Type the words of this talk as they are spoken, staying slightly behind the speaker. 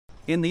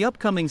In the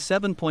upcoming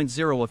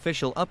 7.0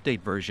 official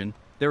update version,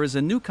 there is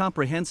a new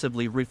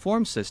comprehensively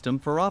reformed system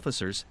for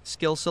officers'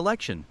 skill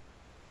selection.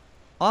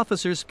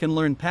 Officers can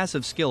learn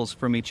passive skills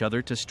from each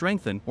other to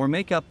strengthen or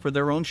make up for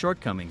their own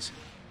shortcomings.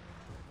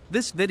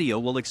 This video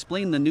will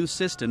explain the new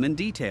system in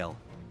detail.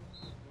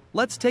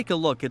 Let's take a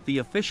look at the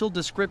official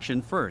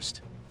description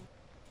first.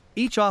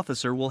 Each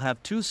officer will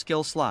have 2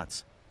 skill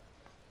slots.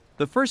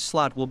 The first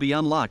slot will be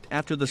unlocked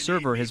after the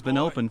server has been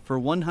open for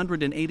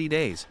 180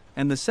 days,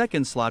 and the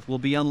second slot will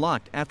be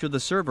unlocked after the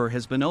server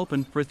has been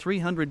open for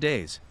 300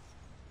 days.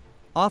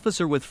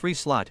 Officer with free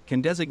slot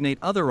can designate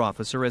other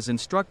officer as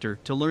instructor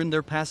to learn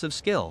their passive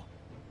skill.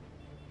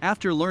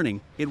 After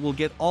learning, it will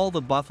get all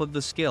the buff of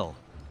the skill.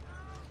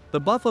 The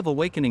buff of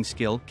awakening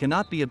skill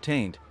cannot be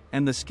obtained,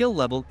 and the skill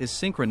level is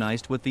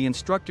synchronized with the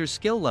instructor's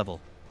skill level.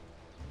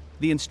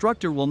 The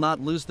instructor will not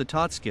lose the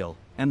taught skill,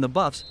 and the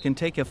buffs can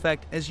take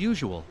effect as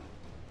usual.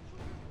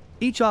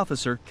 Each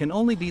officer can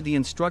only be the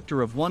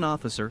instructor of one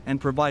officer and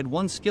provide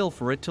one skill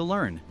for it to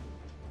learn.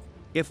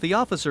 If the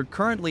officer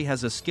currently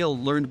has a skill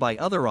learned by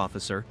other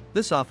officer,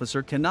 this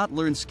officer cannot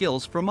learn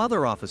skills from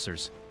other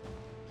officers.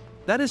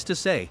 That is to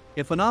say,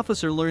 if an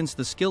officer learns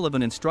the skill of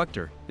an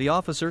instructor, the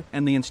officer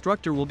and the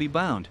instructor will be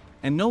bound,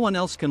 and no one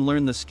else can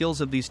learn the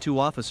skills of these 2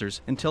 officers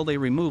until they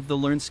remove the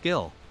learned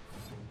skill.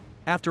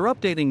 After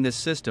updating this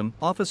system,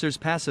 officers'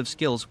 passive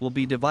skills will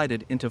be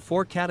divided into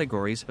 4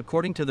 categories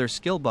according to their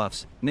skill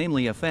buffs,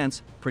 namely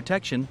offense,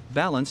 protection,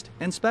 balanced,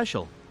 and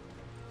special.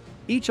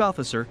 Each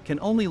officer can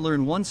only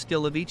learn one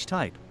skill of each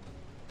type.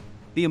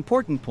 The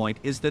important point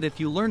is that if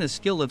you learn a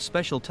skill of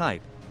special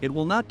type, it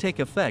will not take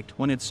effect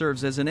when it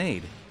serves as an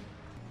aid.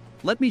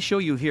 Let me show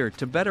you here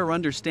to better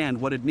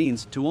understand what it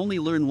means to only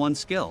learn one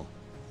skill.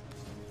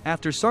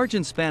 After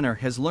Sergeant Spanner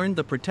has learned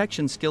the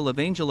protection skill of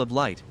Angel of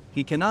Light,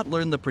 he cannot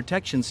learn the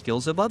protection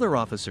skills of other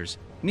officers.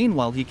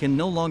 Meanwhile, he can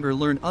no longer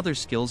learn other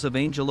skills of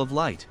Angel of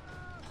Light.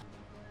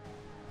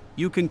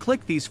 You can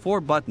click these 4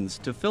 buttons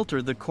to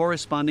filter the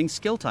corresponding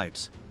skill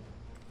types.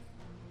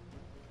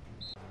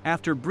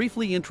 After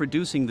briefly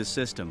introducing the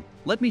system,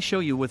 let me show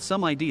you with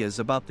some ideas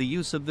about the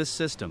use of this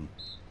system.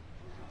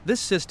 This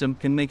system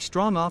can make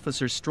strong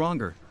officers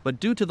stronger, but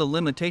due to the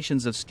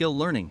limitations of skill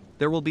learning,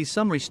 there will be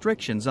some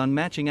restrictions on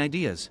matching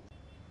ideas.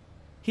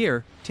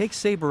 Here, take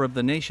Saber of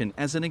the Nation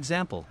as an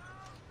example.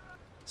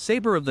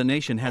 Saber of the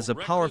Nation has a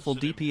powerful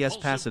DPS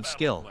passive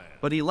skill,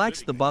 but he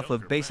lacks the buff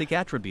of basic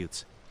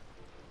attributes.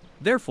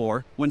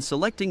 Therefore, when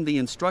selecting the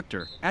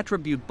instructor,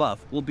 attribute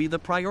buff will be the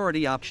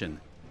priority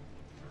option.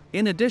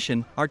 In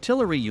addition,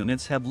 artillery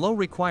units have low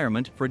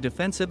requirement for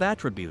defensive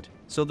attribute,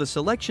 so the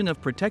selection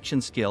of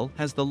protection skill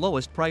has the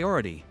lowest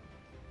priority.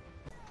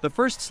 The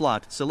first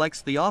slot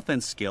selects the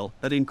offense skill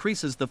that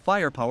increases the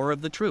firepower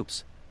of the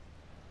troops.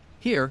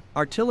 Here,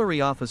 artillery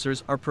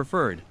officers are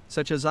preferred,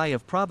 such as Eye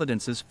of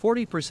Providence's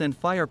 40%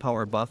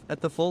 firepower buff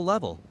at the full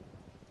level.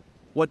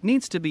 What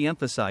needs to be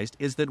emphasized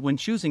is that when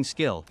choosing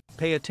skill,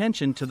 pay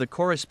attention to the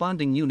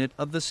corresponding unit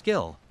of the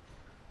skill.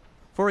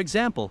 For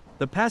example,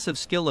 the passive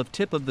skill of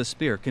Tip of the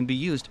Spear can be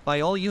used by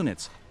all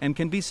units, and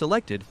can be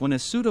selected when a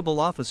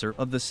suitable officer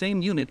of the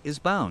same unit is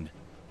bound.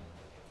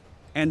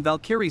 And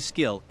Valkyrie's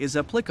skill is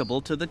applicable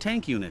to the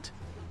tank unit.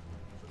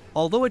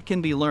 Although it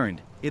can be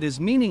learned, it is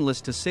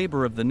meaningless to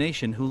Saber of the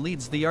Nation who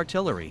leads the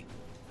artillery.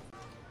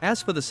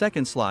 As for the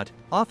second slot,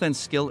 offense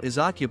skill is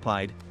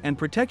occupied, and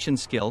protection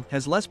skill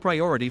has less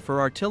priority for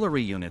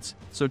artillery units,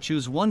 so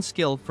choose one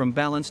skill from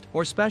balanced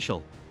or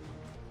special.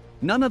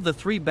 None of the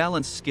 3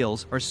 balanced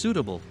skills are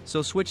suitable,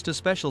 so switch to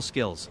special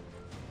skills.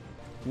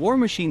 War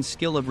Machine's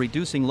skill of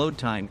reducing load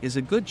time is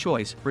a good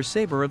choice for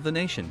Saber of the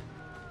Nation.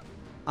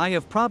 Eye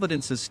of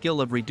Providence's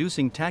skill of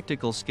reducing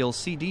tactical skill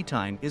CD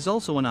time is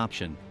also an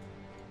option.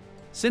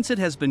 Since it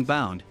has been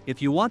bound,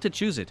 if you want to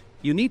choose it,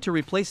 you need to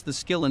replace the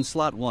skill in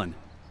slot 1.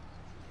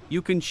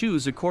 You can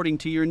choose according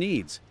to your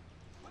needs.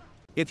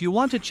 If you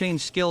want to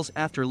change skills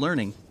after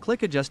learning,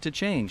 click Adjust to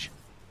change.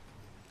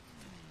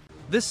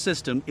 This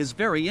system is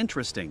very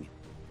interesting.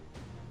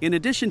 In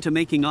addition to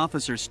making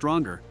officers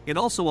stronger, it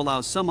also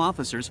allows some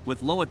officers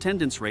with low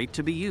attendance rate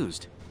to be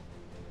used.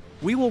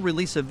 We will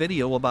release a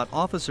video about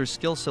officer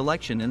skill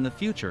selection in the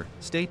future,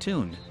 stay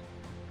tuned.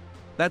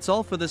 That's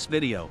all for this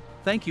video,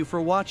 thank you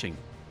for watching.